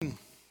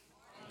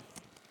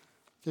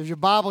If you have your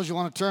Bibles, you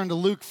want to turn to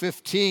Luke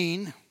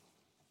 15.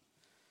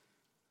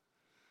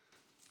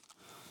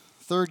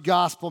 Third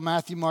Gospel,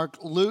 Matthew, Mark,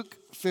 Luke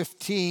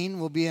 15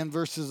 will be in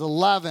verses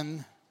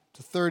 11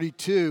 to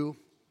 32.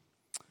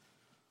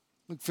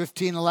 Luke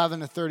 15,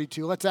 11 to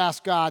 32. Let's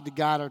ask God to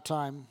guide our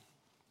time.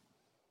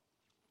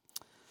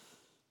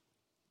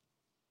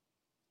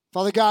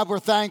 Father God, we're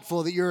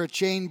thankful that you're a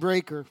chain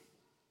breaker,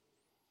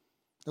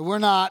 that we're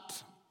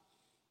not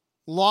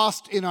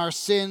lost in our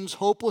sins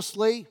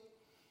hopelessly,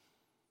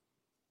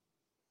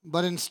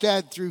 but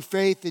instead through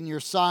faith in your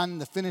Son,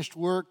 the finished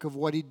work of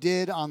what he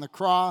did on the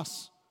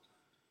cross,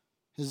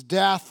 his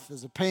death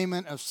as a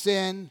payment of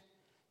sin,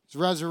 his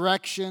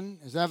resurrection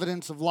as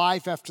evidence of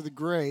life after the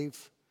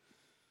grave,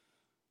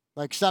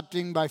 by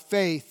accepting by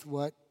faith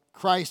what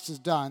Christ has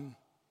done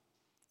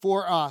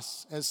for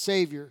us as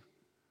Savior,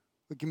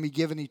 we can be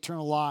given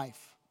eternal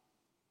life.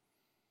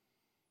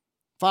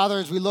 Father,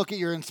 as we look at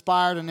your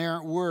inspired,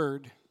 inerrant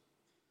word,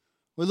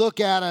 we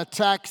look at a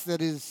text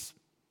that is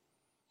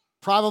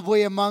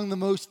probably among the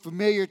most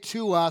familiar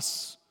to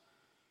us,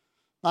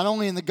 not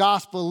only in the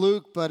Gospel of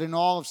Luke, but in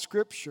all of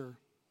Scripture.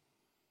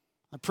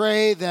 I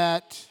pray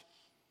that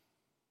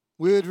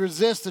we would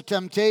resist the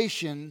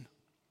temptation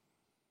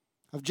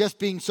of just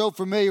being so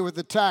familiar with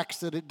the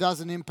text that it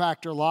doesn't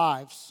impact our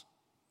lives.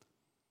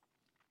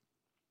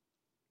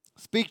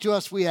 Speak to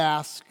us, we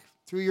ask,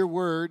 through your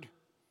word.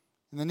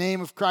 In the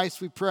name of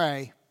Christ we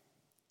pray.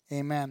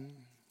 Amen.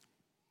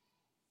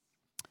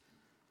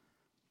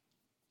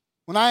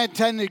 When I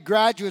attended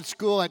graduate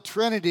school at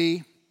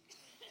Trinity,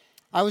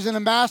 I was in a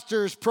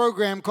master's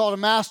program called a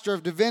Master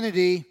of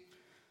Divinity,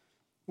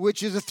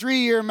 which is a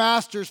 3-year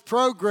master's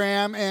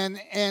program,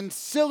 and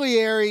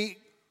ancillary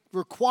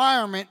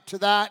requirement to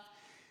that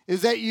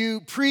is that you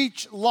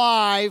preach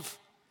live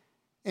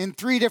in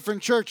 3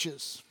 different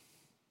churches.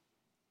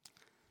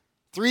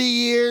 3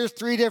 years,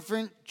 3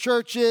 different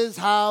churches,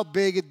 how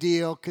big a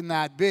deal can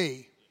that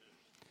be?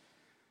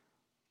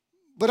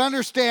 But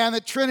understand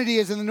that Trinity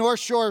is in the North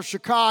Shore of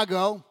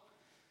Chicago.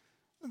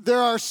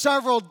 There are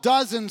several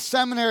dozen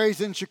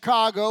seminaries in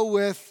Chicago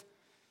with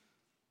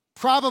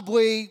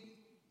probably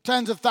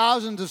tens of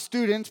thousands of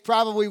students,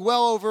 probably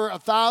well over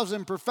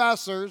 1,000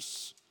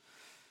 professors.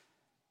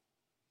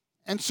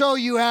 And so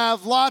you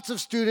have lots of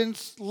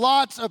students,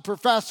 lots of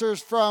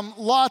professors from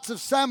lots of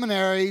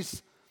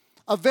seminaries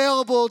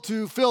available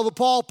to fill the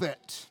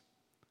pulpit.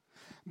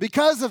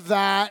 Because of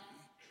that,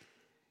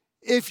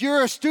 if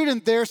you're a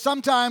student there,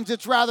 sometimes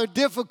it's rather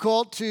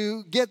difficult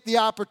to get the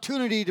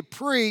opportunity to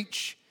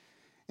preach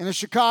in a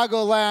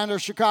Chicagoland or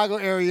Chicago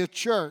area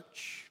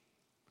church.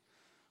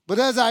 But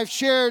as I've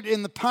shared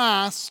in the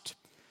past,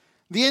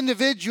 the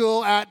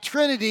individual at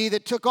Trinity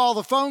that took all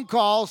the phone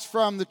calls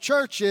from the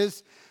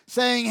churches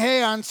saying,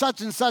 hey, on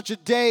such and such a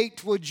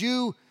date, would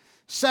you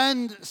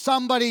send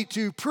somebody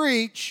to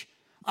preach?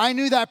 I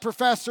knew that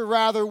professor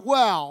rather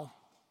well.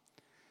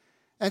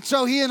 And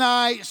so he and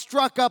I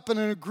struck up an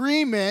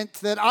agreement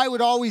that I would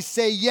always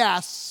say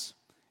yes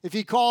if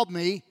he called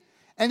me.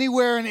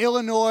 Anywhere in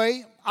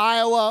Illinois,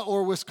 Iowa,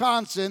 or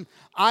Wisconsin,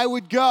 I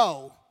would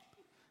go.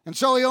 And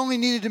so he only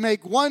needed to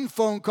make one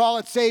phone call.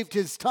 It saved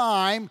his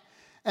time.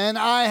 And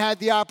I had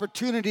the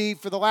opportunity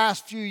for the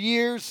last few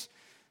years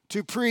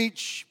to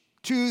preach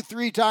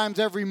 2-3 times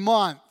every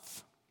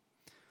month.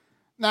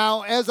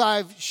 Now, as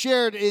I've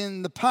shared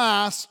in the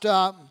past,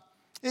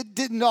 it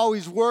didn't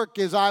always work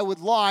as I would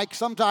like.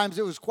 Sometimes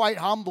it was quite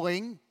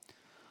humbling.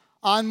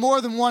 On more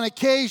than one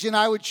occasion,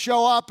 I would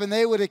show up and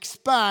they would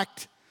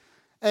expect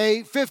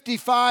a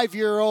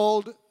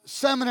 55-year-old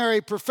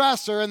seminary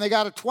professor, and they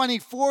got a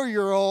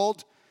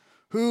 24-year-old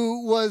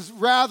who was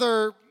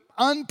rather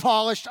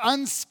unpolished,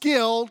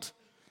 unskilled,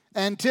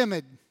 and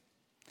timid.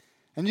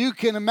 And you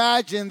can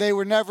imagine they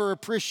were never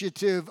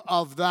appreciative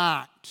of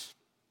that.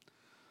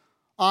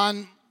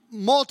 On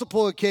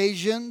multiple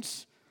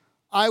occasions,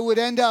 I would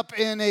end up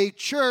in a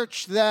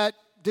church that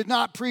did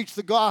not preach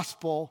the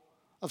gospel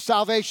of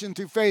salvation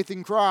through faith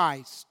in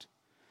Christ.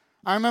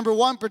 I remember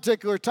one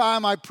particular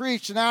time I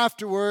preached, and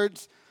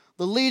afterwards,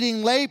 the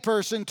leading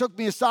layperson took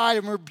me aside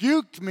and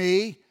rebuked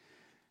me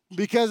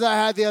because I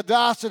had the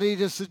audacity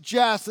to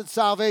suggest that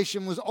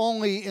salvation was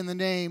only in the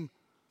name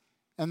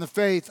and the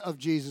faith of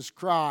Jesus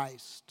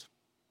Christ.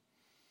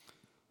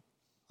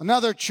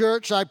 Another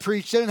church I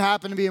preached in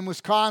happened to be in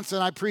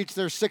Wisconsin. I preached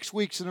there 6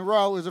 weeks in a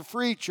row. It was a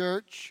free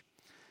church.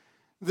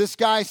 This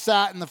guy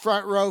sat in the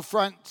front row,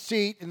 front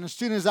seat, and as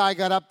soon as I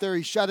got up there,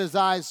 he shut his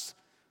eyes,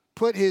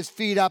 put his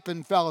feet up,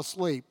 and fell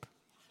asleep.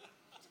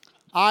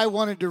 I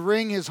wanted to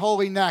wring his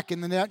holy neck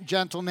in the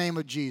gentle name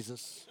of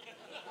Jesus.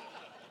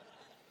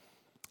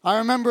 I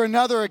remember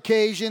another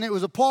occasion, it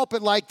was a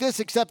pulpit like this,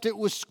 except it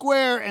was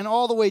square and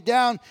all the way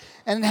down,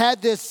 and it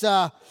had this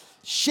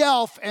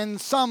shelf, and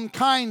some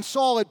kind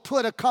soul had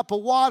put a cup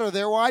of water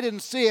there where I didn't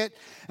see it,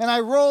 and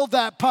I rolled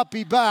that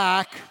puppy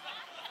back,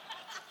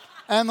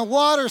 and the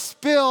water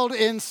spilled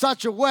in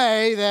such a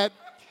way that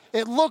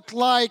it looked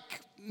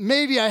like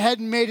maybe I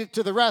hadn't made it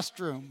to the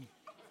restroom.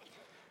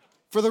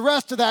 For the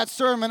rest of that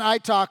sermon, I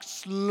talked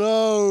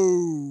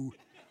slow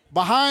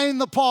behind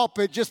the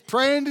pulpit just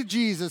praying to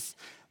Jesus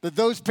that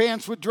those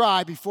pants would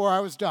dry before I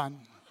was done.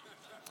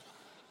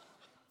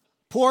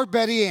 Poor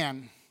Betty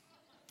Ann.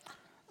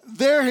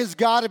 There has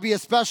got to be a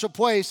special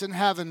place in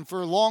heaven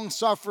for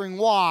long-suffering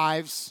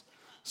wives,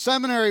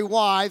 seminary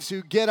wives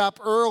who get up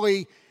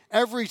early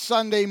every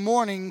Sunday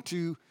morning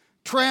to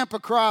tramp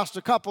across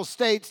a couple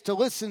states to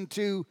listen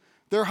to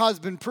their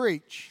husband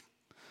preach.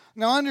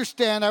 Now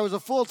understand, I was a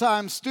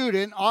full-time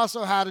student,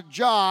 also had a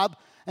job,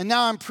 and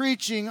now I'm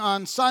preaching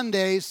on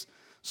Sundays,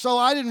 so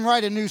I didn't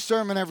write a new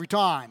sermon every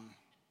time.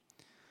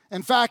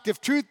 In fact, if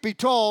truth be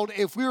told,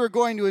 if we were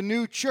going to a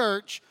new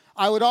church,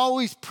 I would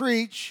always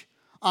preach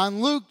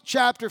on Luke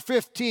chapter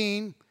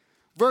 15,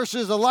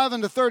 verses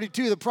 11 to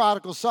 32, the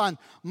prodigal son.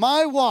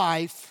 My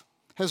wife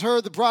has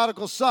heard the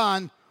prodigal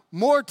son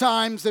more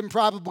times than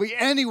probably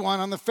anyone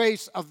on the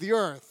face of the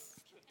earth.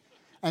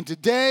 And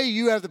today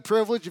you have the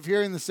privilege of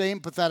hearing the same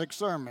pathetic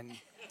sermon.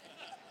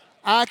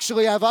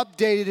 Actually, I've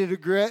updated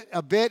it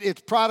a bit.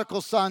 It's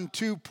Prodigal Son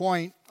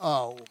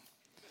 2.0.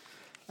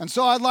 And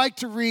so I'd like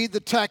to read the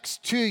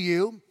text to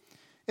you.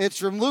 It's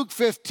from Luke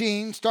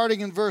 15,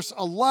 starting in verse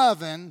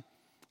 11,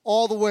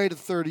 all the way to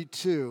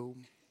 32.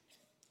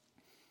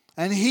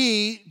 And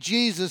he,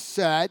 Jesus,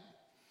 said,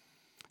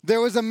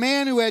 there was a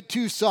man who had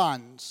 2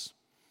 sons.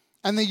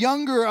 And the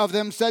younger of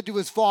them said to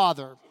his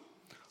father,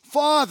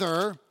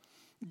 Father,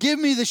 give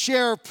me the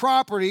share of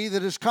property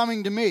that is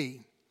coming to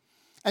me.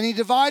 And he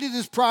divided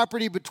his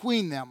property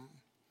between them.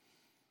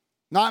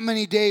 Not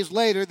many days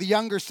later, the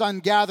younger son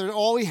gathered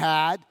all he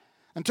had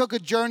and took a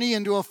journey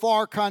into a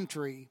far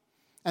country.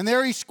 And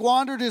there he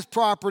squandered his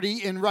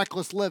property in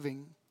reckless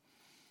living.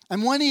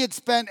 And when he had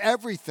spent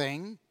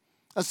everything,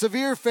 a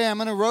severe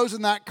famine arose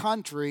in that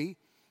country,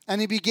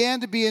 and he began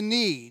to be in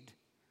need.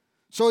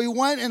 So he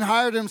went and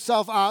hired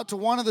himself out to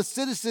one of the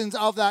citizens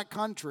of that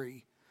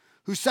country,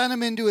 who sent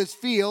him into his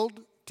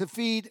field to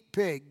feed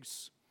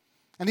pigs.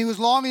 And he was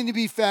longing to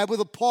be fed with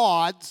the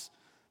pods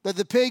that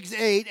the pigs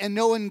ate, and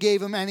no one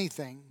gave him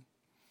anything.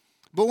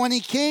 But when he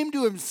came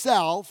to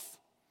himself,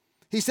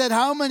 he said,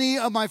 how many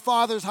of my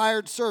father's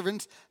hired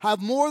servants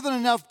have more than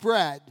enough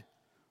bread,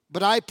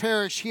 but I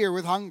perish here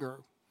with hunger?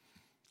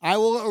 I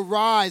will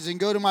arise and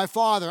go to my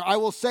father. I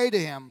will say to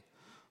him,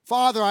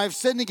 Father, I have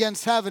sinned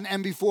against heaven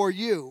and before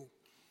you.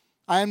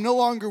 I am no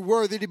longer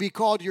worthy to be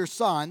called your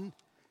son.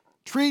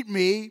 Treat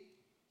me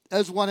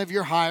as one of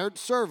your hired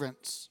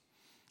servants.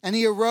 And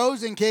he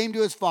arose and came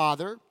to his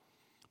father.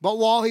 But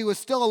while he was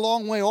still a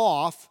long way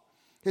off,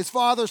 his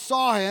father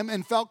saw him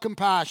and felt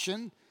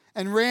compassion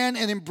and ran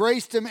and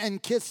embraced him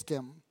and kissed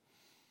him.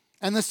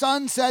 And the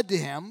son said to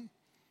him,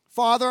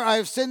 Father, I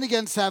have sinned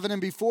against heaven and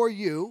before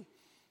you.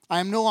 I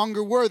am no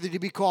longer worthy to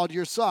be called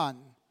your son.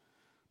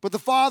 But the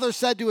father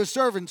said to his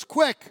servants,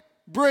 Quick,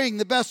 bring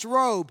the best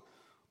robe.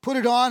 Put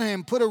it on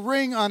him, put a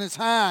ring on his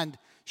hand,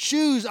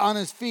 shoes on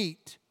his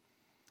feet.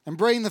 And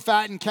bring the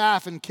fattened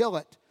calf and kill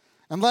it.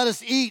 And let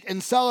us eat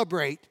and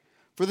celebrate.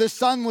 For this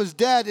son was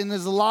dead and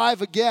is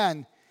alive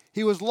again.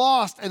 He was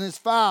lost and is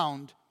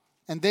found.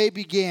 And they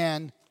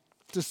began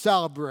to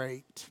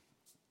celebrate.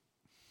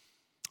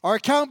 Our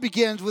account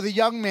begins with a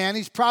young man.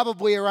 He's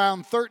probably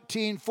around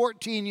 13,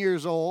 14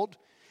 years old.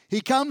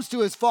 He comes to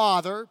his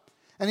father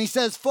and he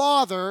says,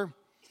 Father,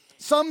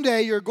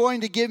 someday you're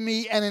going to give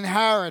me an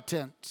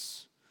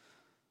inheritance.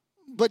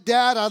 But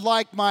Dad, I'd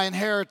like my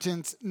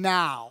inheritance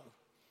now.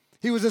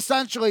 He was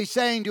essentially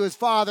saying to his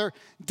father,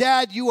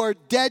 Dad, you are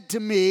dead to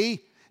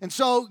me, and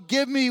so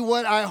give me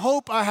what I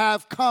hope I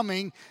have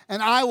coming,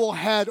 and I will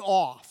head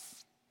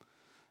off.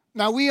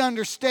 Now, we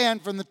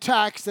understand from the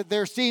text that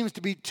there seems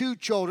to be 2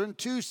 children,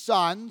 2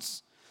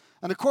 sons,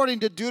 and according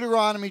to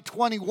Deuteronomy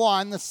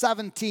 21, the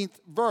 17th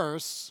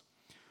verse,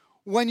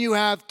 when you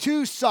have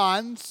 2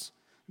 sons,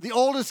 the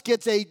oldest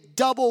gets a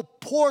double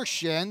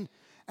portion,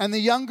 and the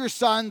younger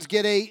sons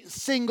get a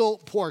single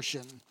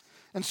portion.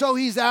 And so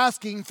he's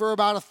asking for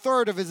about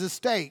 1/3 of his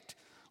estate.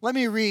 Let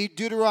me read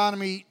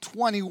Deuteronomy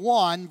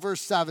 21,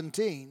 verse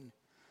 17.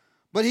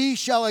 But he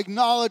shall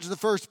acknowledge the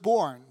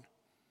firstborn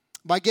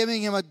by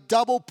giving him a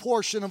double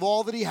portion of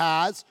all that he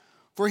has,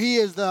 for he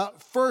is the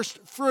first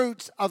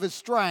fruits of his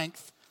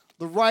strength.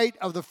 The right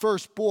of the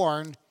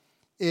firstborn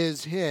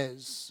is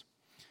his.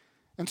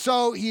 And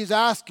so he's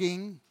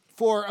asking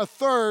for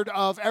 1/3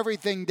 of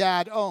everything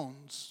Dad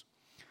owns.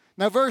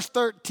 Now, verse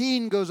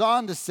 13 goes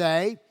on to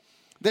say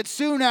that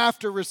soon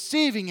after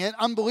receiving it,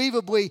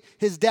 unbelievably,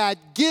 his dad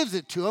gives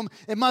it to him.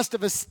 It must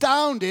have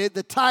astounded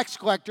the tax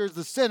collectors,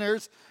 the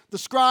sinners, the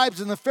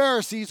scribes, and the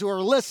Pharisees who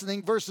are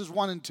listening, verses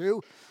 1 and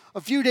 2. A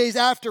few days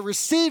after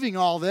receiving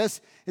all this,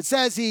 it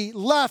says he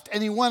left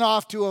and he went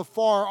off to a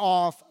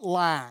far-off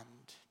land.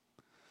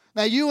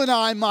 Now, you and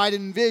I might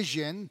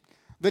envision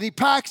that he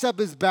packs up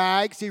his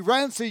bags, he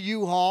rents a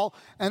U-Haul,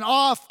 and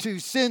off to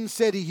Sin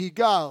City he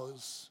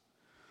goes.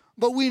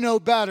 But we know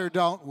better,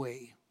 don't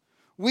we?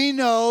 We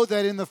know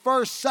that in the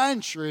first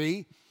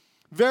century,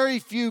 very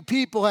few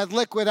people had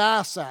liquid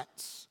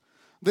assets.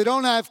 They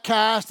don't have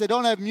cash, they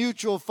don't have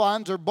mutual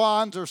funds or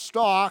bonds or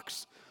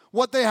stocks.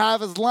 What they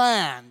have is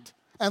land.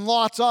 and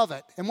lots of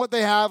it. And what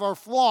they have are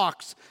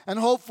flocks and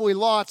hopefully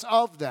lots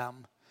of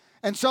them.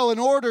 And so in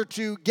order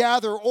to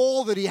gather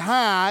all that he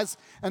has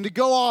and to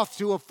go off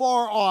to a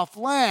far off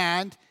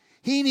land,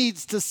 he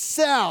needs to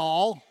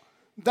sell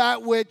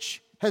that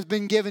which has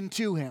been given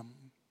to him.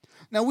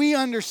 Now we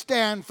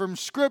understand from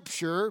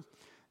Scripture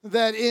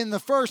that in the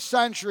first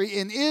century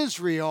in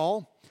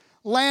Israel,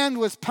 land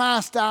was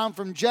passed down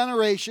from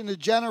generation to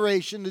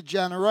generation to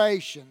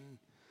generation.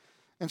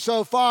 And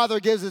so father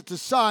gives it to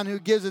son, who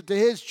gives it to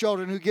his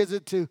children, who gives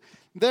it to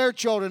their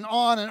children,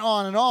 on and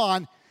on and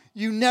on.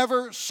 You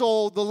never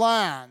sold the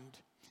land.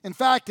 In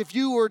fact, if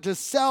you were to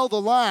sell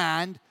the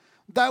land,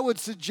 that would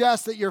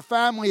suggest that your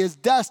family is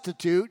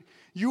destitute.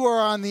 You are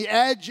on the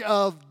edge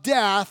of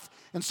death,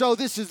 and so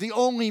this is the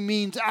only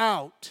means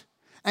out.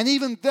 And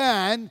even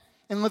then,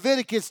 in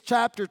Leviticus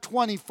chapter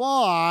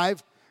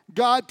 25,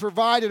 God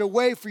provided a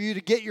way for you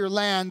to get your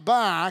land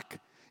back.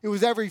 It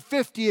was every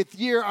 50th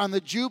year on the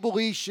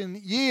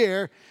Jubilation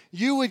year,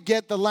 you would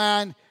get the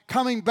land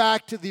coming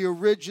back to the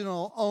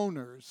original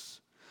owners.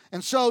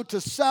 And so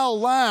to sell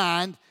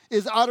land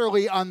is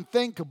utterly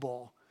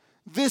unthinkable.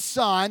 This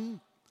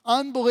son,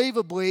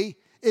 unbelievably,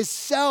 is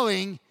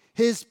selling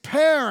his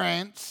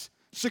parents'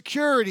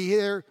 security,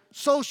 their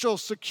social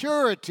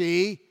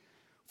security,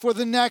 for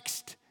the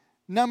next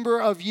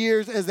number of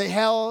years as they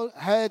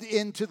head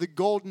into the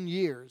golden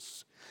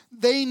years.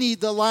 They need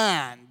the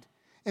land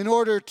in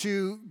order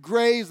to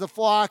graze the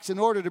flocks, in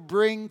order to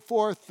bring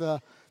forth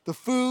the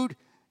food.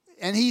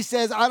 And he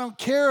says, I don't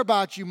care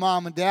about you,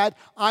 mom and dad.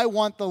 I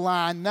want the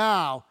land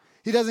now.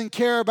 He doesn't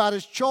care about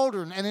his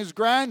children and his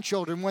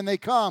grandchildren when they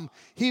come.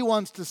 He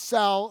wants to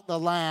sell the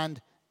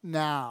land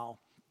now.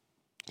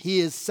 He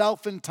is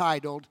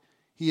self-entitled.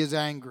 He is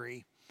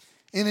angry.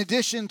 In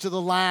addition to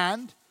the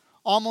land,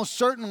 almost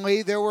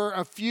certainly there were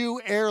a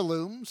few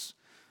heirlooms.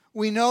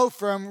 We know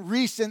from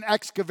recent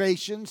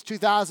excavations,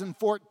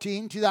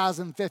 2014,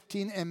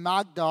 2015 in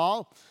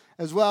Magdal,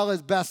 as well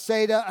as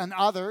Bethsaida and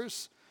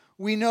others,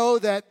 we know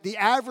that the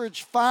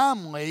average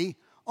family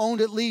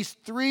owned at least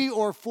 3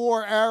 or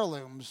 4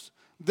 heirlooms.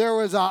 There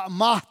was a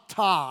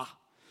matah.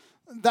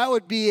 That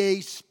would be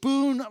a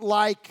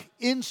spoon-like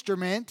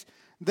instrument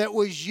that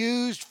was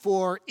used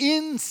for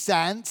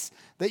incense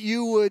that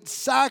you would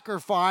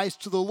sacrifice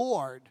to the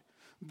Lord.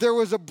 There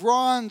was a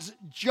bronze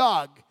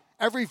jug.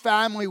 Every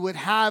family would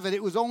have it.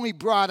 It was only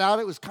brought out.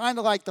 It was kind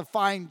of like the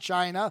fine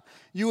china.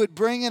 You would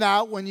bring it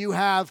out when you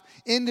have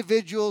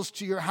individuals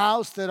to your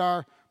house that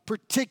are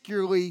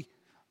particularly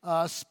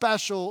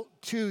special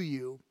to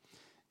you.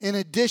 In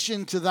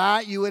addition to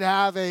that, you would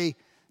have a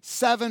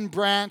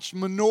 7-branch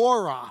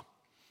menorah.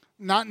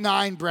 Not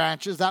 9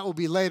 branches, that will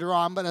be later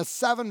on, but a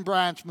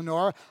 7-branch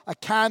menorah, a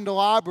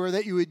candelabra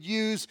that you would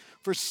use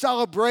for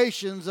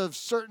celebrations of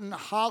certain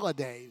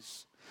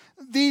holidays.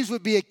 These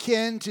would be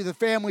akin to the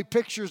family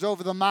pictures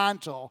over the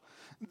mantle.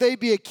 They'd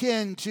be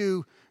akin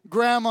to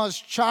grandma's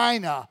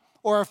china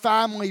or a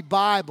family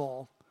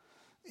Bible.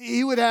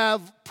 He would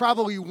have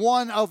probably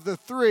one of the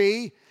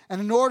 3,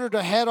 and in order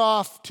to head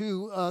off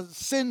to a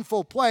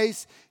sinful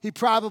place, he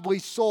probably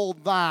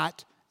sold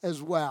that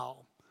as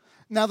well.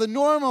 Now, the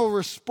normal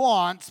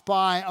response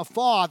by a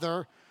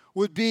father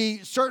would be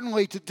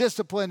certainly to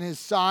discipline his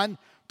son,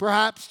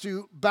 perhaps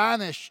to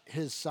banish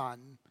his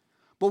son.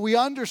 But we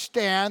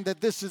understand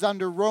that this is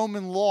under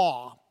Roman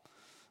law.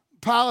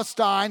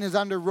 Palestine is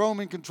under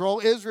Roman control.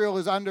 Israel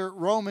is under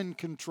Roman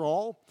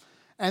control.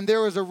 And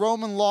there is a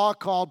Roman law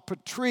called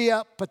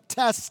patria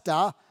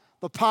potesta,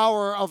 the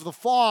power of the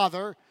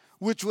father,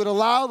 which would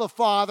allow the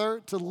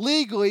father to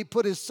legally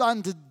put his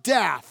son to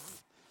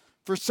death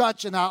for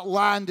such an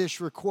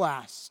outlandish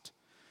request.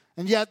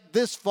 And yet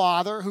this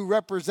father, who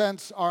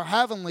represents our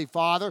heavenly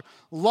Father,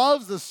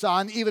 loves the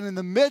son even in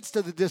the midst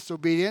of the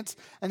disobedience,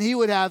 and he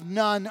would have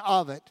none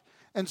of it.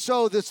 And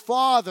so this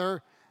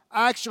father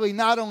actually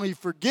not only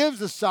forgives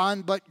the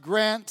son, but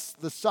grants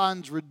the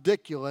son's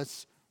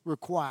ridiculous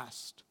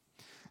request.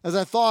 As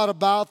I thought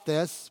about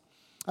this,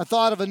 I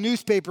thought of a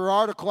newspaper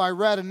article I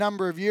read a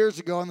number of years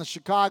ago in the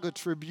Chicago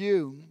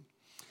Tribune.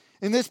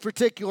 In this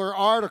particular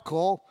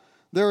article,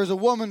 there is a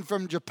woman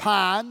from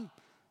Japan,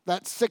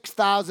 that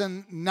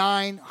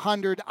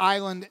 6,900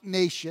 island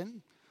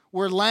nation,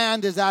 where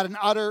land is at an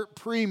utter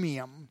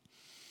premium.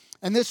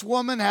 And this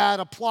woman had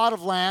a plot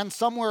of land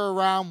somewhere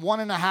around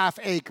 1.5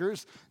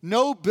 acres,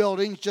 no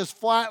buildings, just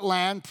flat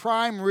land,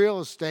 prime real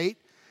estate.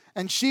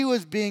 And she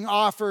was being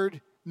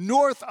offered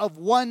north of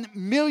 $1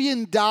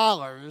 million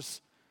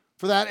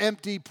for that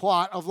empty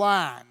plot of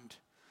land.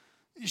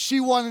 She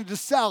wanted to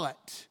sell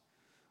it,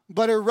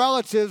 but her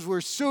relatives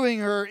were suing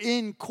her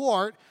in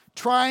court,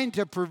 trying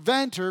to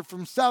prevent her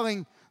from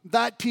selling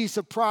that piece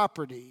of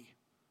property.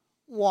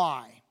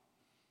 Why?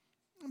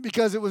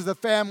 Because it was the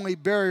family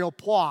burial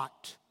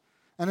plot.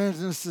 And in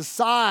a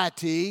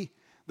society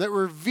that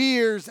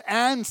reveres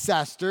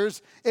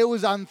ancestors, it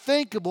was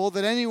unthinkable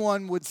that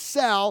anyone would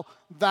sell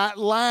that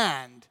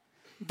land.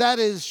 That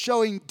is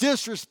showing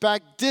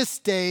disrespect,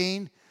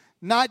 disdain,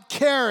 not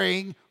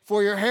caring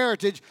for your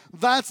heritage.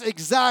 That's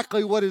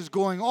exactly what is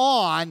going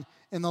on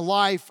in the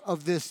life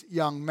of this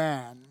young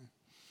man.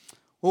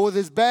 Well, with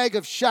his bag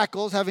of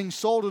shekels, having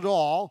sold it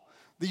all,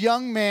 the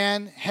young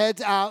man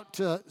heads out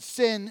to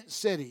Sin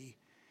City.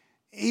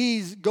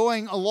 He's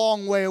going a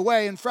long way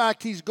away. In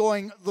fact, he's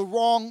going the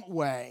wrong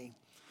way.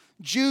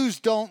 Jews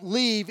don't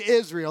leave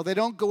Israel. They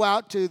don't go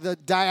out to the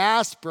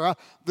diaspora,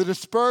 the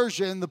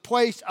dispersion, the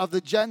place of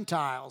the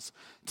Gentiles.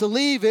 To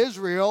leave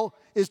Israel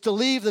is to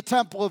leave the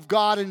temple of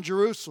God in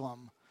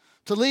Jerusalem.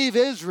 To leave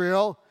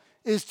Israel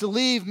is to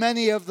leave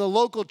many of the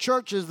local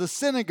churches, the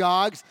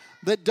synagogues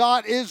that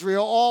dot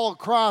Israel all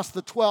across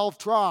the 12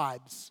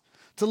 tribes.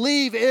 To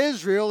leave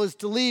Israel is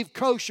to leave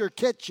kosher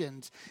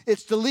kitchens.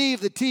 It's to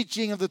leave the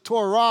teaching of the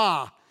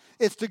Torah.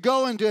 It's to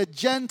go into a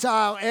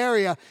Gentile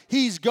area.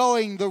 He's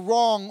going the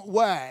wrong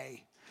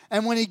way.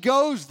 And when he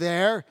goes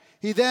there,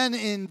 he then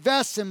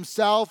invests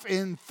himself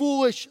in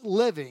foolish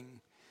living.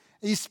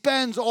 He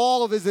spends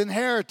all of his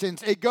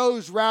inheritance. It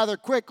goes rather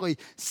quickly.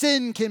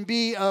 Sin can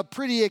be a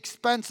pretty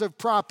expensive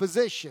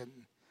proposition.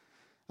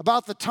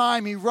 About the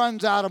time he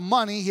runs out of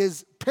money,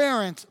 his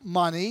parents'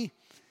 money,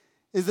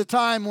 is the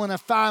time when a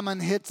famine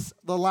hits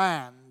the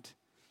land.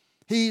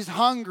 He's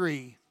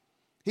hungry.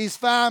 He's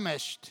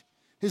famished.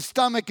 His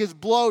stomach is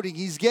bloating.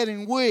 He's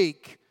getting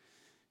weak.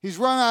 He's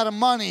run out of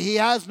money. He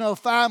has no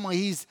family.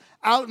 He's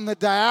out in the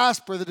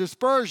diaspora, the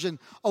dispersion,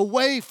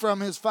 away from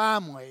his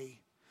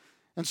family.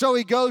 And so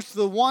he goes to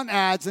the want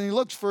ads and he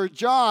looks for a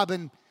job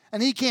and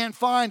he can't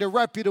find a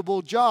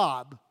reputable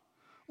job.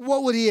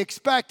 What would he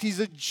expect? He's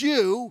a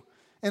Jew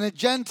in a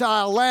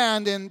Gentile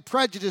land and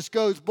prejudice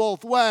goes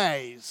both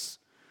ways.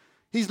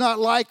 He's not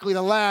likely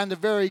to land a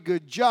very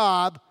good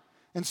job.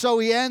 And so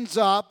he ends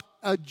up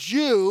a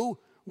Jew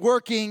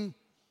working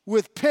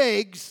with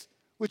pigs,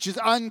 which is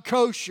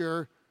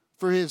unkosher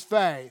for his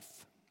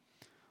faith.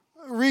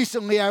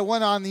 Recently, I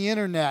went on the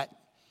internet.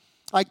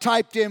 I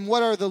typed in,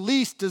 what are the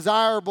least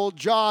desirable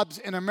jobs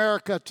in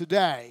America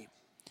today?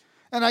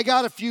 And I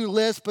got a few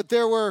lists, but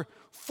there were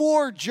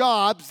 4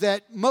 jobs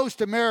that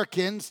most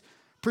Americans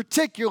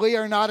particularly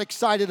are not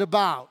excited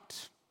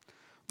about.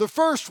 The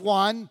first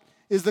one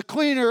is the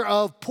cleaner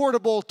of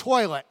portable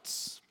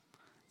toilets.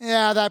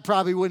 Yeah, that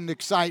probably wouldn't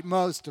excite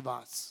most of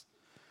us.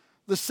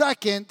 The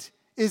second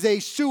is a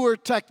sewer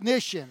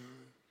technician.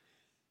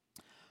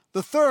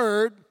 The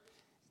third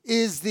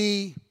is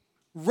the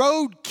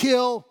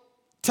roadkill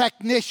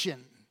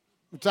technician.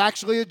 It's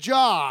actually a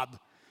job.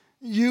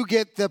 You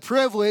get the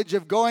privilege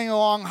of going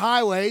along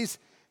highways,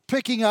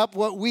 picking up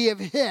what we have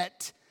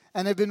hit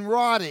and have been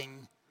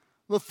rotting.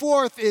 The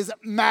fourth is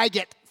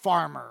maggot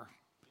farmer.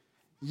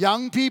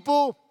 Young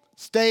people,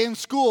 stay in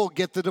school,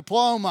 get the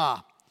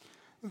diploma.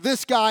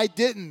 This guy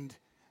didn't.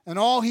 And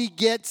all he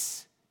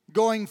gets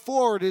going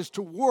forward is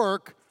to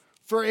work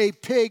for a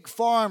pig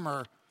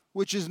farmer,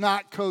 which is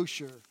not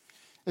kosher.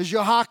 As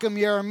Joachim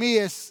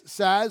Jeremias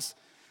says,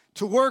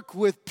 to work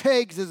with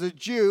pigs as a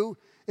Jew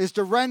is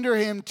to render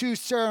him too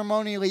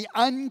ceremonially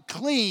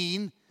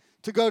unclean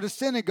to go to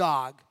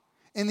synagogue.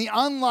 In the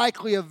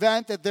unlikely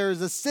event that there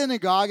is a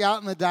synagogue out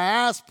in the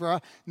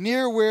diaspora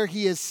near where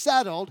he is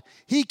settled,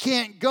 he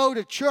can't go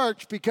to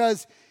church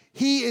because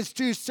he is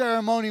too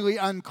ceremonially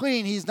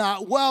unclean. He's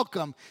not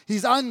welcome.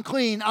 He's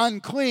unclean,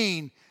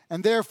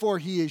 and therefore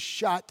he is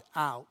shut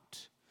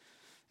out.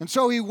 And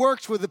so he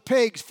works with the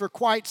pigs for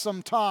quite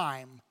some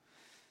time,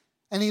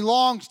 and he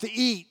longs to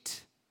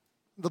eat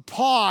the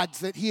pods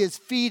that he is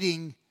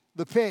feeding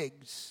the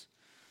pigs.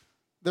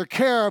 They're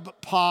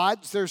carob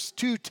pods. There's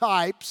 2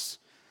 types.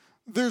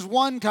 There's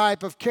one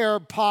type of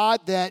carob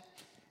pod that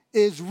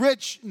is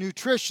rich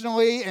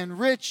nutritionally and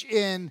rich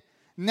in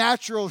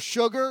natural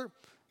sugar.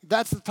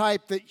 That's the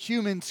type that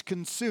humans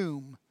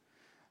consume.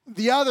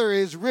 The other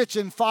is rich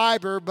in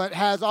fiber but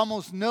has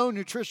almost no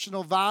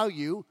nutritional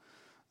value.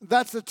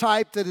 That's the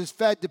type that is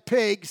fed to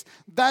pigs.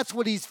 That's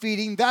what he's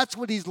feeding. That's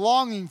what he's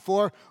longing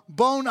for.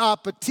 Bon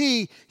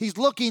appetit. He's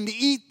looking to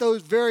eat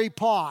those very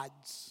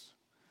pods.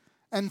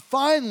 And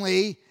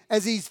finally,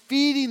 as he's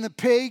feeding the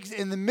pigs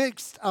in the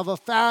midst of a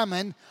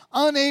famine,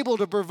 unable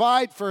to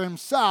provide for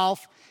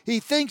himself, he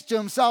thinks to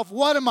himself,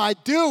 what am I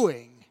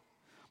doing?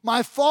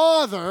 My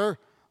father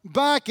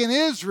back in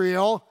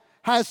Israel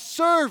has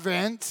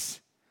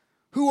servants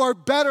who are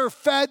better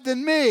fed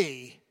than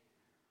me.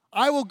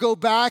 I will go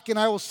back and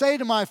I will say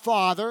to my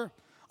father,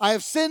 I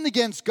have sinned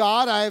against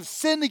God, I have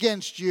sinned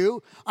against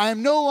you, I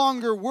am no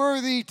longer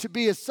worthy to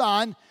be a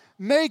son.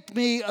 Make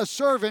me a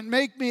servant,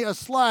 make me a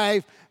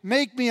slave,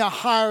 make me a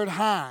hired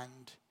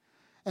hand.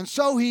 And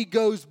so he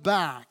goes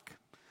back.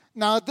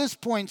 Now at this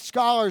point,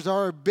 scholars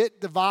are a bit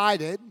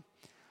divided.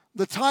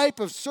 The type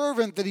of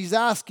servant that he's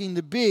asking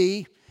to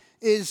be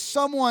is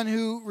someone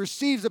who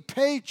receives a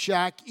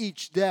paycheck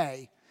each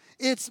day.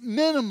 It's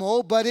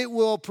minimal, but it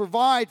will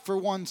provide for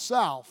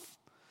oneself.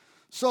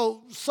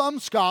 So some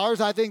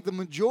scholars, I think the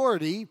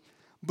majority,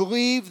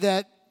 believe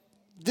that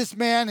this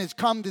man has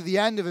come to the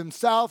end of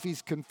himself.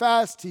 He's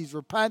confessed. He's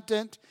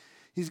repentant.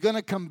 He's going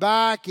to come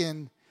back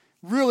and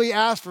really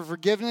ask for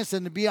forgiveness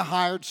and to be a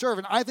hired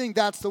servant. I think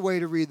that's the way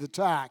to read the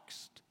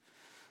text.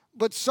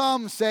 But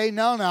some say,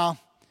 no.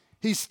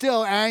 He's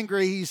still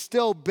angry. He's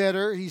still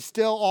bitter. He's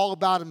still all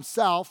about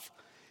himself.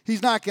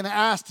 He's not going to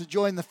ask to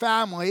join the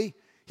family.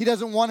 He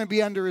doesn't want to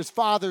be under his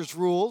father's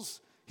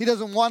rules. He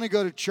doesn't want to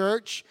go to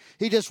church.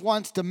 He just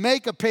wants to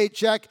make a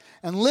paycheck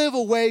and live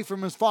away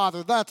from his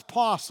father. That's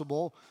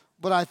possible,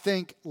 but I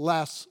think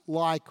less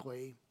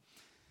likely.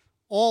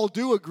 All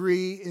do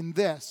agree in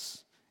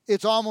this.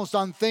 It's almost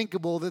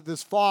unthinkable that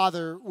this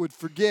father would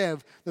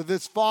forgive, that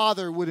this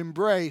father would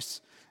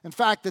embrace. In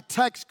fact, the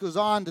text goes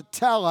on to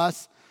tell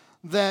us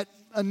that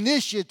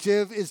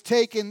initiative is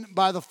taken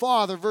by the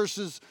father,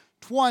 verses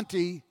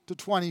 20 to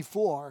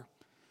 24.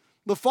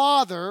 The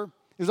father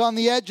is on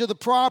the edge of the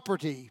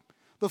property.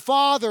 The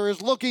father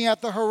is looking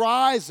at the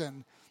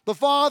horizon. The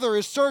father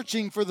is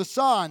searching for the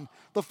son.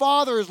 The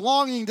father is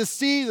longing to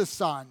see the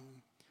son.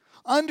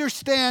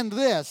 Understand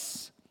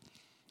this.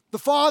 The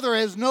father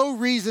has no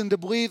reason to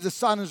believe the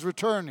son is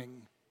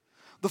returning.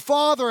 The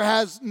father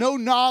has no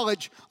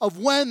knowledge of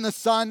when the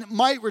son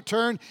might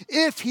return,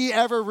 if he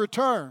ever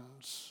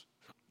returns.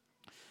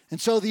 And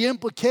so the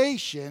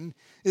implication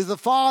is the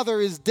father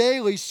is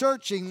daily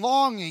searching,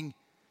 longing,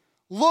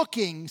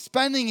 looking,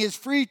 spending his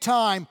free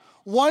time,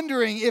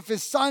 wondering if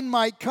his son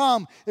might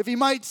come, if he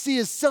might see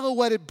his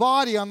silhouetted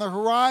body on the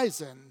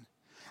horizon.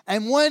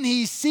 And when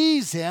he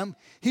sees him,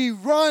 he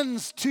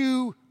runs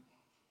to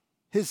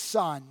his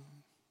son.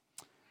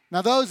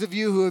 Now, those of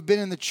you who have been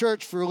in the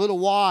church for a little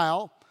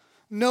while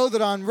know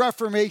that on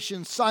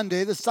Reformation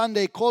Sunday, the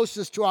Sunday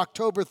closest to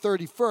October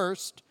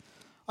 31st,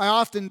 I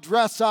often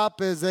dress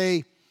up as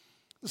a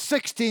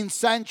 16th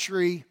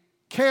century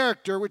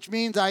character, which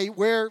means I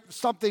wear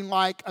something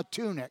like a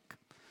tunic.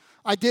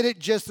 I did it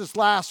just this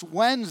last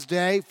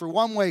Wednesday for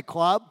One Way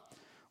Club,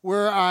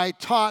 where I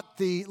taught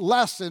the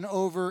lesson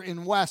over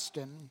in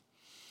Weston.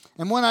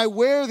 And when I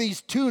wear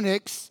these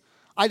tunics,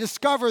 I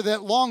discover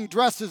that long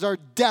dresses are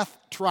death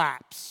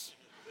traps.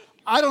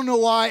 I don't know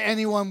why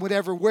anyone would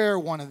ever wear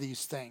one of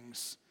these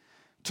things.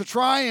 To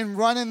try and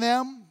run in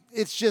them,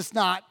 it's just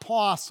not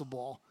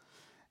possible.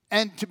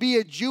 And to be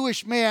a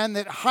Jewish man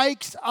that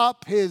hikes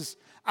up his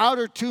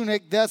outer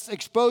tunic, thus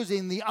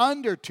exposing the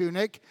under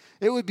tunic,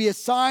 it would be a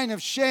sign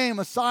of shame,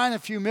 a sign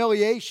of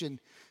humiliation.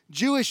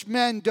 Jewish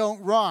men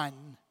don't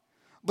run.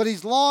 But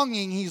he's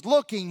longing, he's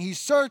looking, he's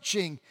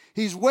searching,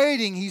 he's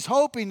waiting, he's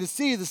hoping to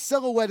see the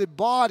silhouetted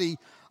body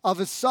of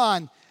his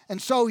son.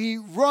 And so he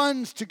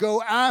runs to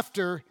go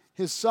after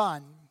his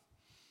son.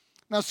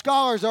 Now,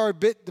 scholars are a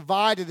bit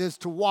divided as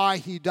to why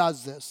he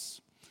does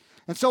this.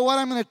 And so what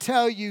I'm going to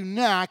tell you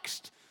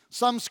next,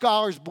 some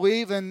scholars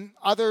believe and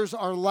others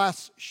are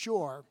less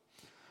sure.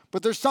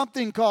 But there's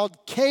something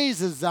called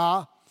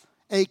kezazah,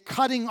 a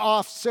cutting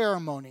off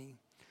ceremony.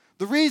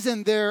 The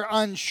reason they're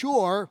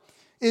unsure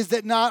is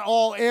that not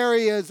all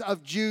areas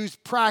of Jews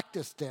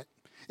practiced it.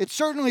 It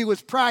certainly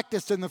was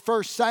practiced in the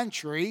first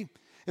century.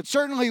 It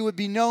certainly would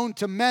be known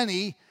to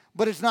many,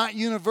 but it's not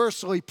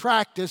universally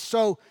practiced.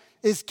 So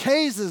is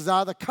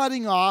kezazah, the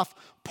cutting off,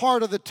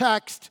 part of the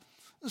text?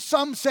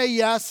 Some say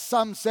yes,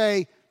 some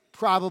say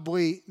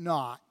probably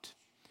not.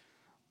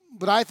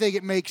 But I think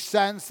it makes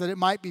sense that it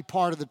might be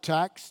part of the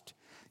text.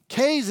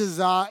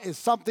 Kezazah is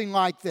something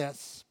like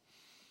this.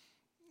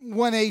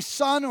 When a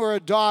son or a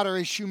daughter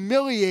is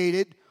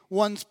humiliated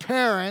one's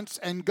parents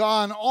and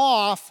gone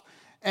off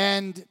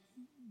and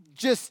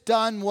just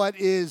done what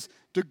is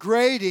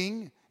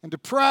degrading and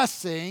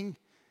depressing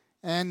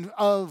and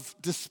of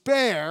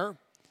despair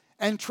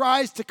and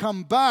tries to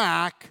come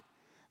back,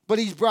 but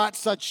he's brought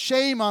such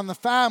shame on the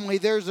family,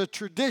 there's a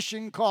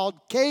tradition called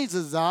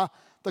kezazah,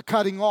 the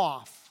cutting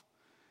off.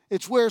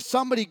 It's where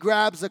somebody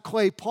grabs a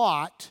clay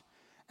pot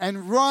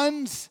and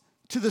runs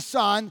to the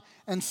son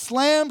and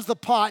slams the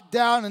pot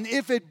down, and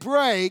if it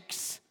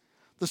breaks,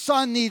 the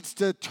son needs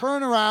to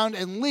turn around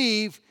and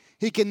leave.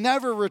 He can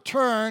never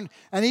return,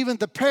 and even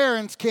the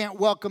parents can't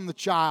welcome the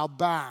child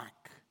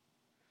back.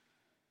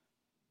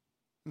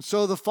 And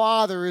so the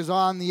father is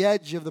on the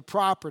edge of the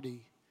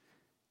property.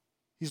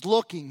 He's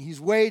looking,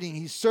 he's waiting,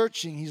 he's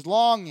searching, he's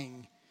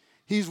longing.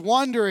 He's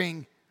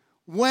wondering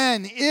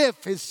when,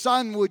 if his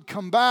son would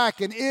come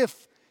back, and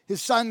if his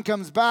son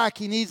comes back,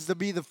 he needs to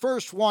be the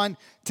first one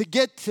to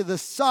get to the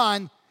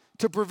son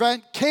to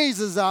prevent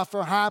kezazah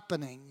from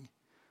happening.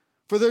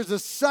 For there's a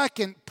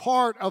second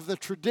part of the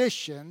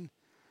tradition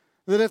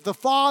that if the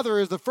father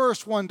is the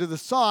first one to the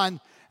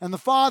son and the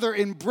father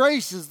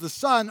embraces the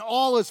son,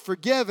 all is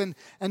forgiven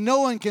and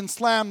no one can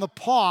slam the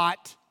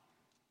pot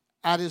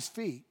at his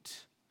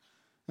feet.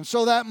 And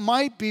so that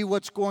might be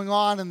what's going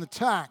on in the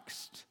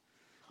text.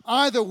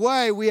 Either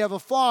way, we have a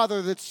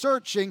father that's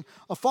searching,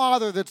 a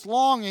father that's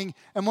longing,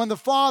 and when the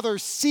father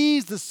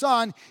sees the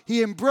son,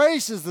 he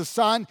embraces the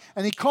son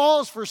and he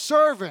calls for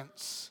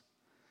servants.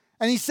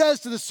 And he says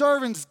to the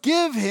servants,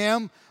 give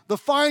him the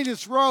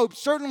finest robe,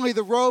 certainly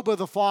the robe of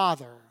the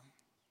father,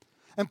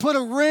 and put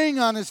a ring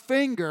on his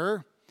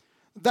finger.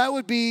 That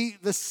would be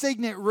the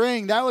signet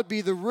ring. That would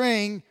be the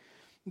ring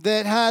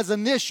that has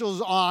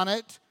initials on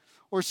it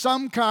or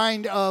some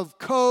kind of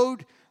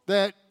code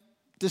that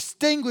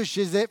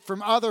distinguishes it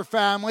from other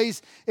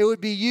families. It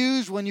would be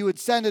used when you would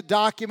send a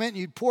document and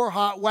you'd pour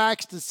hot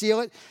wax to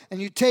seal it,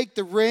 and you'd take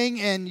the ring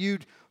and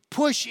you'd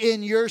push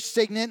in your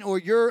signet or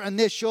your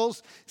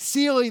initials,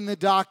 sealing the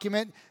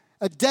document,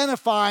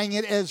 identifying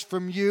it as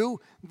from you.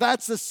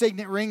 That's the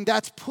signet ring.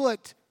 That's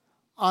put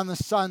on the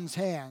son's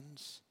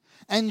hands.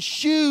 And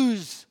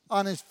shoes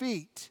on his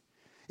feet.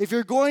 If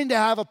you're going to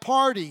have a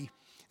party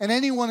and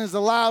anyone is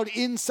allowed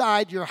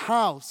inside your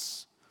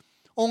house,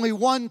 only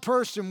one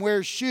person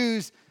wears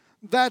shoes.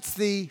 That's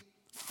the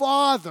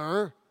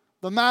father,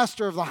 the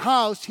master of the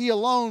house. He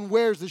alone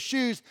wears the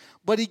shoes,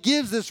 but he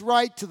gives this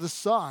right to the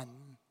son.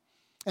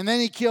 And then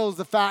he kills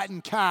the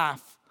fattened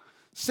calf,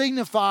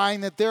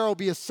 signifying that there will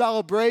be a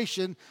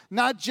celebration,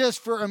 not just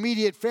for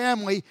immediate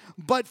family,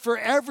 but for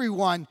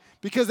everyone,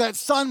 because that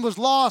son was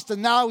lost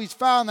and now he's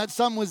found. That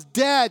son was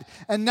dead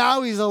and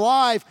now he's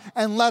alive,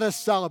 and let us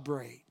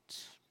celebrate.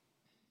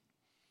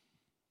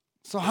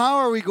 So how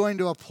are we going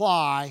to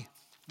apply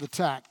the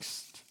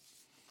text?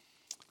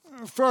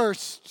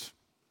 First,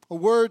 a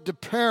word to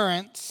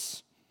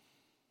parents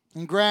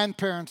and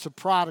grandparents of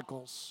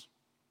prodigals.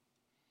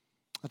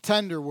 A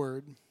tender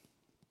word.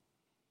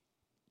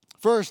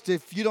 First,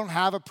 if you don't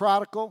have a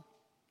prodigal,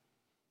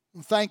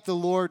 thank the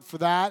Lord for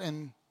that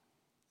and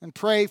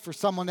pray for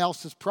someone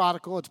else's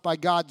prodigal. It's by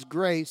God's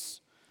grace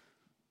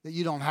that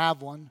you don't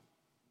have one.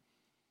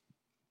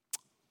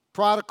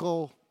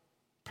 Prodigal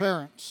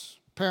parents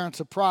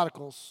of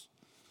prodigals.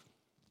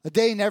 A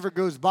day never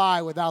goes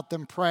by without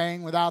them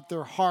praying, without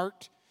their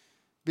heart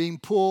being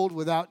pulled,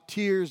 without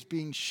tears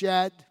being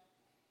shed.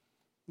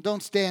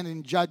 Don't stand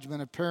in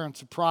judgment of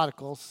parents of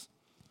prodigals.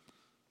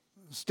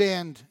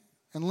 Stand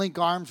and link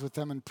arms with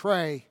them and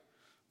pray.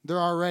 They're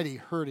already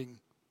hurting.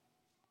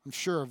 I'm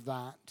sure of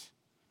that.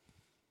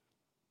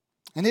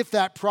 And if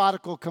that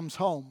prodigal comes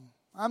home,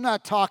 I'm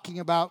not talking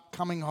about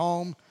coming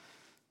home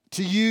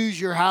to use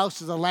your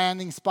house as a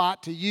landing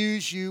spot, to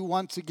use you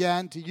once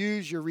again, to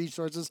use your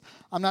resources.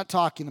 I'm not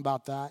talking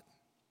about that.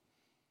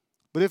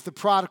 But if the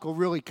prodigal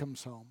really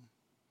comes home,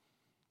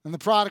 and the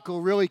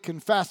prodigal really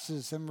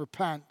confesses and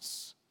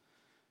repents,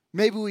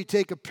 maybe we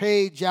take a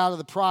page out of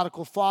the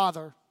prodigal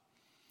father.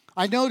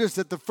 I notice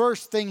that the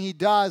first thing he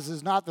does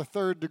is not the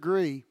third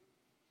degree.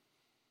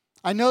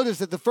 I notice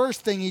that the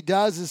first thing he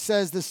does is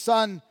says the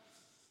son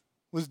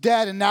was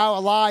dead and now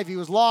alive. He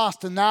was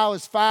lost and now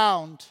is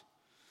found.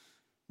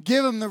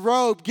 Give him the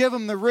robe, give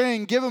him the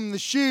ring, give him the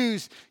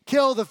shoes,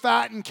 kill the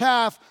fattened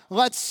calf.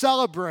 Let's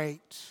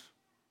celebrate.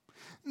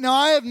 Now,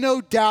 I have no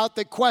doubt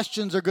that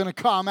questions are going to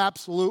come,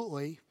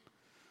 absolutely.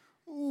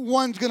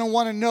 One's going to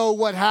want to know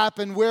what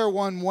happened, where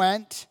one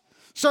went.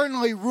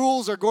 Certainly,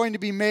 rules are going to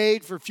be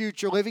made for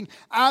future living,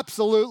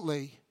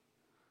 absolutely.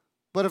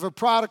 But if a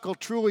prodigal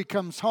truly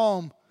comes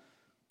home,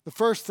 the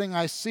first thing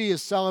I see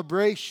is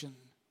celebration.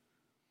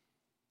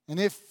 And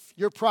if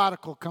your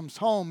prodigal comes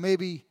home,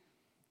 maybe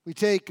we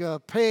take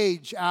a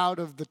page out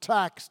of the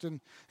text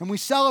and we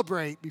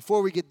celebrate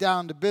before we get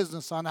down to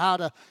business on how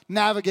to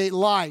navigate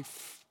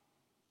life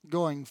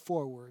going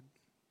forward.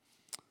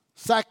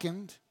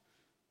 Second,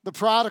 the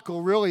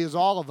prodigal really is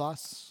all of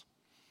us.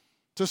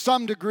 To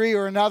some degree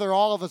or another,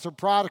 all of us are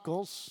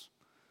prodigals.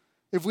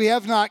 If we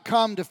have not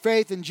come to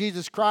faith in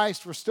Jesus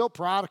Christ, we're still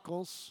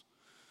prodigals.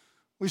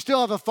 We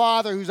still have a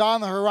Father who's on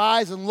the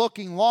horizon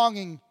looking,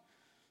 longing,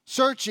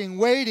 searching,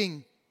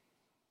 waiting,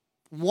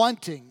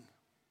 wanting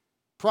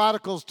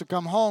prodigals to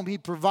come home. He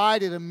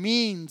provided a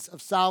means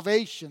of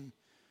salvation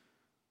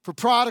for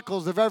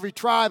prodigals of every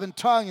tribe and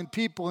tongue and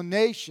people and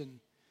nation.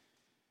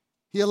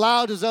 He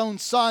allowed his own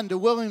son to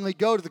willingly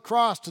go to the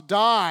cross to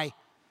die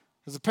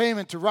as a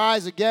payment to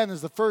rise again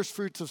as the first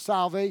fruits of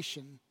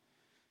salvation.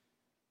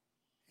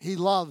 He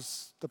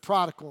loves the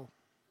prodigal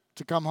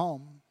to come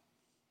home.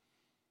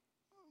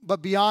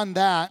 But beyond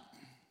that,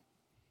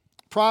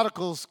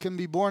 prodigals can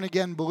be born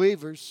again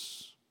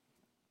believers.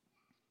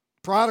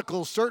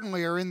 Prodigals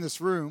certainly are in this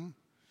room.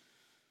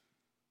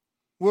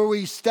 Where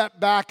we step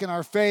back in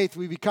our faith,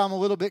 we become a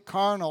little bit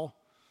carnal,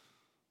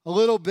 a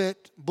little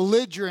bit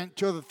belligerent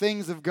to the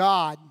things of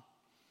God.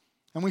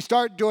 And we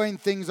start doing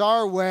things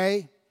our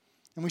way,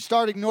 and we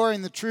start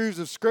ignoring the truths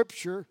of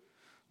Scripture,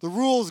 the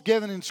rules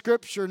given in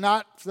Scripture,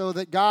 not so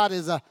that God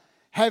is a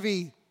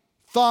heavy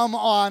thumb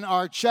on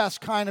our chest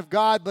kind of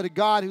God, but a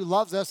God who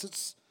loves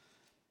us.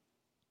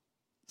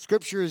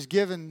 Scripture is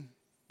given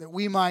that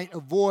we might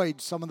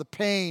avoid some of the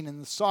pain and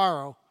the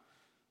sorrow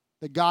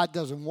that God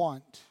doesn't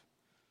want.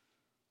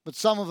 But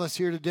some of us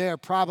here today are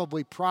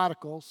probably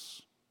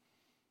prodigals,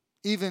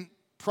 even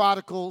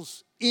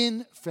prodigals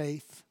in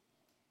faith.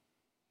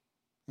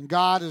 And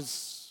God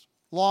is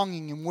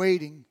longing and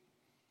waiting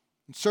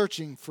and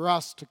searching for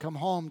us to come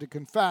home, to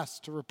confess,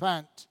 to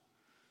repent.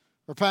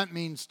 Repent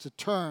means to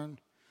turn.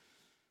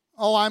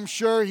 Oh, I'm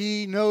sure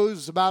He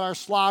knows about our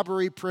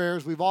slobbery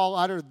prayers. We've all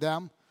uttered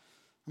them.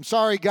 I'm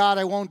sorry, God,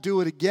 I won't do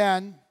it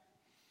again.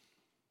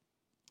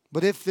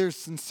 But if there's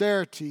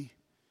sincerity,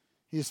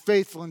 He is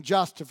faithful and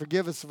just to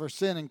forgive us of our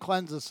sin and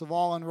cleanse us of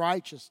all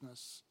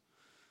unrighteousness.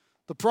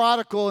 The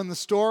prodigal in the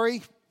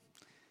story,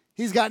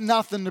 he's got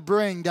nothing to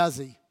bring, does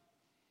he?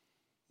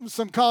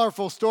 some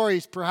colorful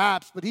stories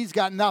perhaps, but he's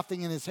got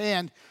nothing in his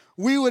hand.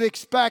 We would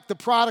expect the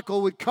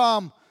prodigal would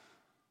come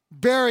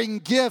bearing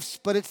gifts,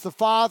 but it's the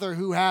father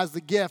who has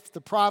the gift.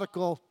 The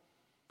prodigal,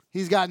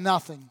 he's got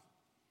nothing.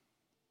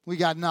 We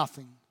got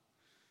nothing.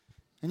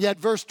 And yet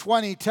verse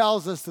 20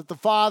 tells us that the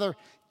father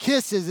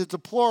kisses, it's a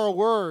plural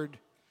word.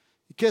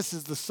 He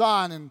kisses the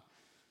son. And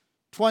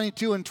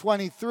 22 and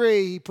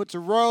 23, he puts a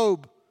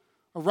robe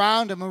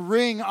around him, a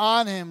ring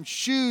on him,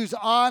 shoes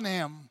on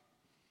him.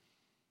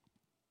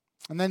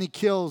 And then he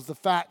kills the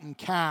fattened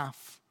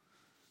calf.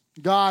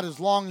 God is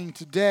longing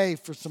today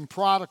for some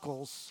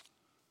prodigals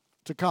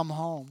to come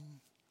home.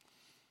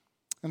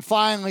 And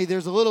finally,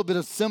 there's a little bit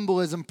of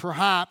symbolism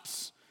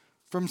perhaps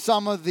from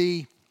some of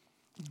the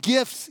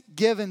gifts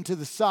given to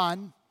the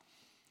son.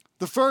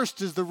 The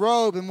first is the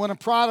robe, and when a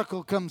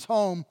prodigal comes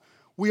home,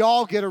 we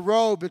all get a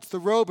robe. It's the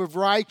robe of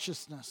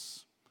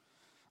righteousness.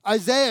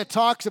 Isaiah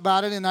talks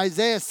about it in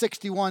Isaiah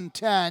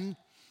 61:10.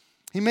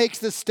 He makes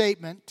this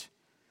statement,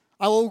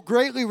 I will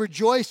greatly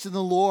rejoice in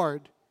the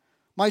Lord.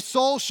 My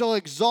soul shall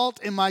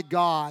exult in my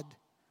God,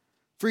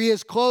 for he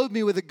has clothed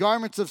me with the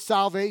garments of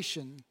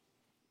salvation.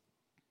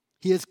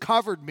 He has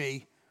covered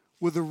me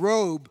with a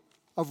robe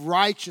of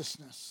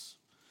righteousness.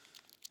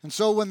 And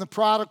so when the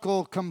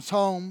prodigal comes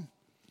home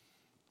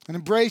and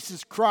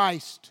embraces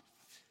Christ,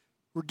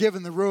 we're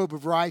given the robe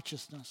of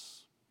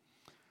righteousness.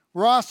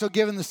 We're also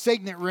given the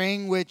signet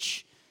ring,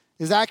 which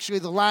is actually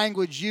the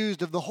language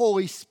used of the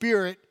Holy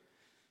Spirit,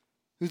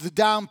 who's the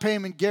down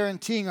payment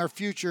guaranteeing our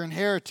future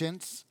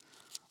inheritance.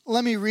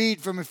 Let me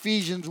read from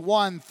Ephesians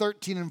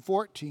 1:13 and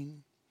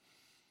 14.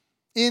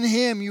 In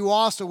him you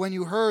also, when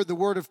you heard the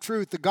word of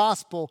truth, the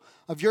gospel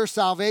of your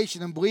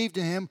salvation, and believed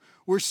in him,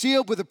 were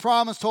sealed with the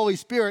promised Holy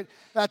Spirit.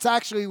 That's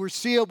actually, we're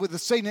sealed with the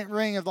signet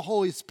ring of the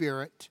Holy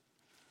Spirit,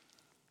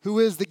 who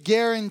is the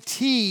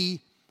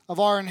guarantee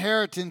of our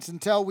inheritance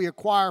until we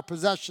acquire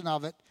possession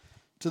of it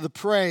to the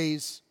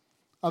praise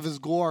of his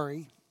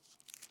glory.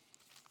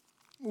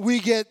 We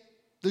get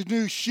the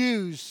new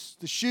shoes,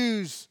 the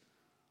shoes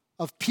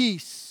of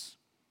peace.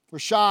 We're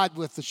shod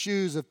with the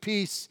shoes of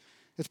peace.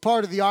 It's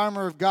part of the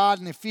armor of God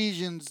in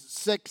Ephesians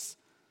 6,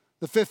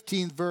 the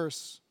 15th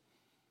verse.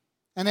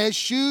 And as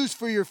shoes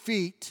for your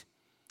feet,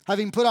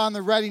 having put on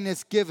the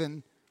readiness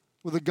given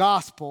with the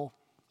gospel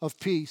of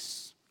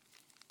peace.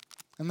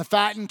 And the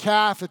fattened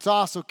calf, it's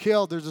also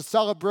killed. There's a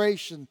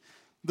celebration.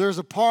 There's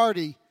a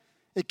party.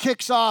 It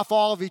kicks off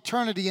all of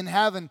eternity in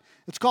heaven.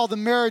 It's called the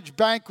marriage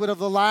banquet of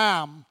the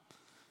Lamb.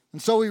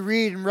 And so we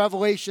read in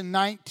Revelation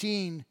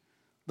 19,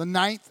 the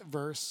 9th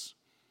verse.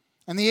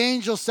 And the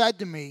angel said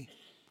to me,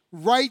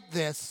 write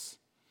this,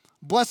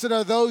 blessed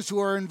are those who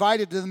are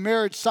invited to the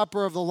marriage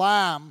supper of the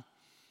Lamb.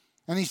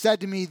 And he said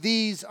to me,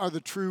 these are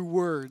the true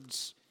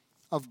words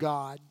of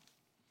God.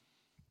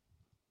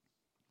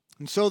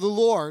 And so the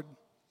Lord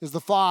is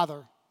the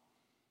Father.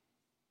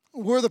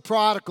 We're the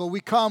prodigal. We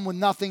come with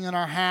nothing in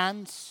our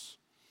hands.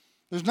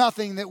 There's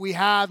nothing that we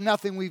have,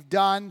 nothing we've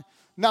done,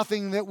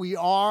 nothing that we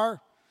are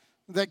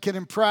that can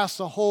impress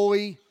a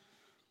holy,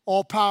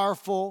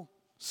 all-powerful,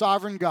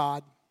 sovereign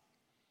God.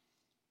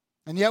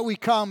 And yet we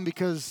come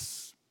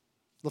because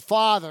the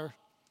Father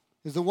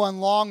is the one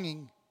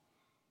longing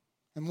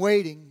and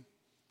waiting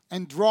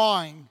and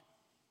drawing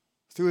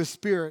through his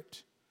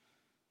Spirit.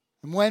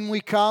 And when we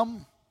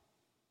come,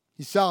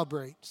 he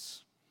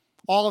celebrates.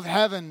 All of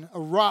heaven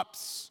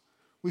erupts.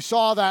 We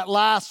saw that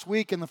last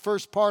week in the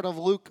first part of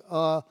Luke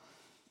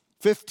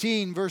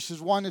 15, verses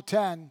 1 to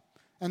 10.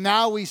 And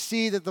now we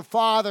see that the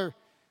Father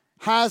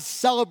has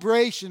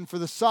celebration for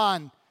the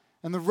Son,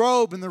 and the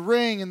robe and the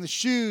ring and the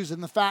shoes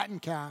and the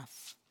fattened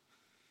calf.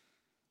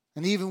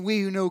 And even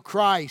we who know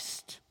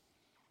Christ,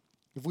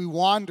 if we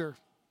wander,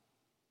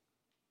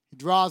 he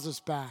draws us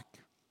back.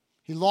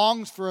 He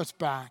longs for us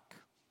back.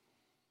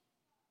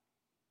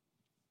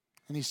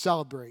 And he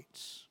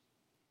celebrates.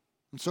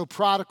 And so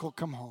prodigal,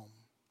 come home.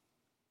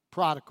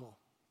 Prodigal,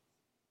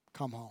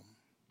 come home.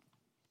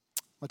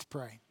 Let's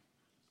pray.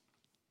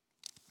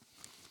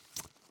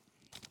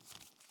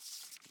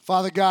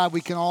 Father God,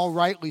 we can all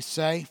rightly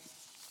say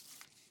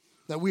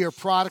that we are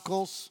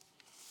prodigals.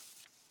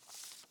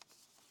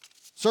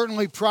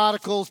 Certainly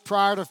prodigals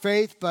prior to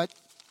faith, but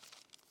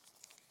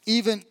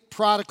even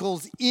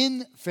prodigals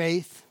in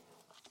faith.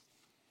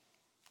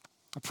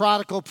 A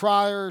prodigal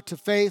prior to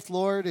faith,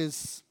 Lord,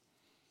 is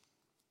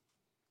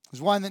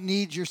one that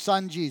needs your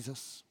Son,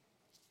 Jesus.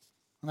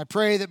 And I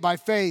pray that by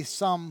faith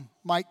some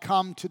might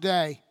come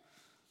today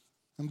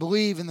and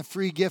believe in the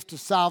free gift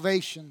of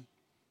salvation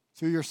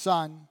through your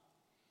Son.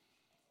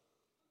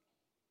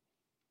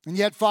 And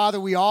yet, Father,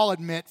 we all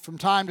admit from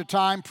time to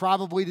time,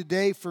 probably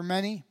today for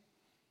many,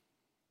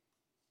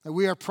 that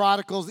we are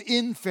prodigals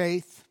in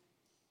faith,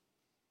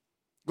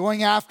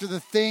 going after the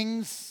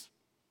things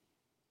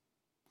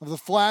of the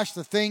flesh,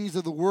 the things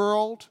of the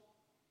world,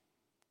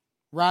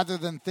 rather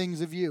than things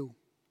of you.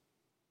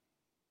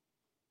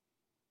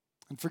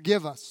 And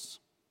forgive us,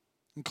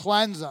 and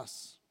cleanse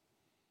us,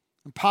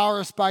 empower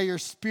us by your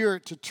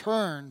Spirit to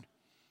turn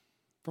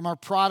from our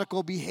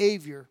prodigal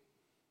behavior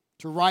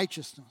to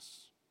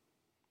righteousness.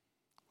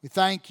 We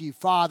thank you,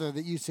 Father,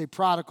 that you say,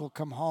 prodigal,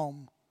 come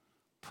home.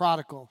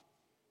 Prodigal,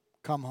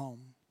 come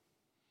home.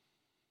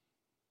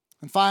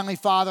 And finally,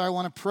 Father, I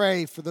want to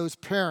pray for those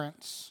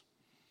parents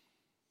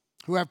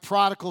who have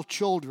prodigal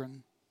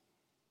children.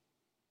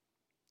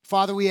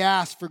 Father, we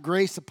ask for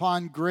grace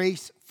upon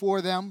grace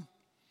for them.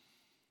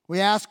 We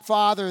ask,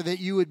 Father, that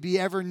you would be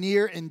ever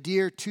near and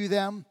dear to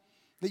them,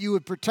 that you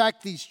would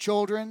protect these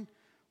children,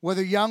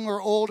 whether young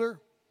or older.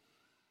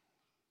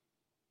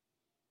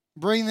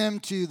 Bring them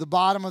to the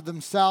bottom of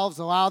themselves.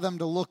 Allow them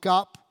to look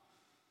up.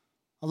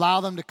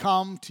 Allow them to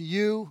come to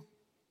you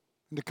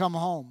and to come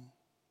home.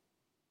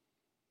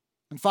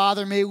 And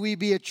Father, may we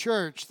be a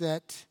church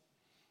that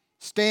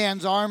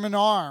stands arm in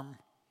arm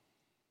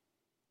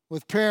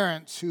with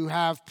parents who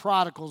have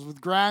prodigals, with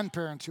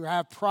grandparents who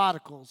have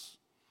prodigals,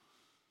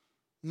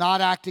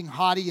 not acting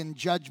haughty and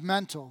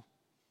judgmental,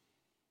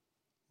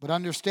 but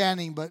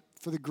understanding, but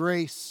for the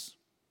grace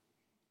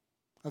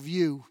of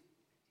you.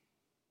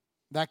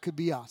 That could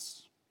be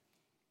us.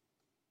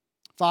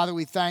 Father,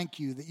 we thank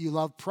you that you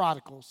love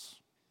prodigals.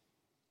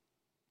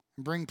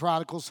 And bring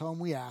prodigals home,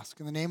 we ask.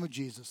 In the name of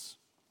Jesus,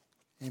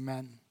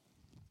 amen.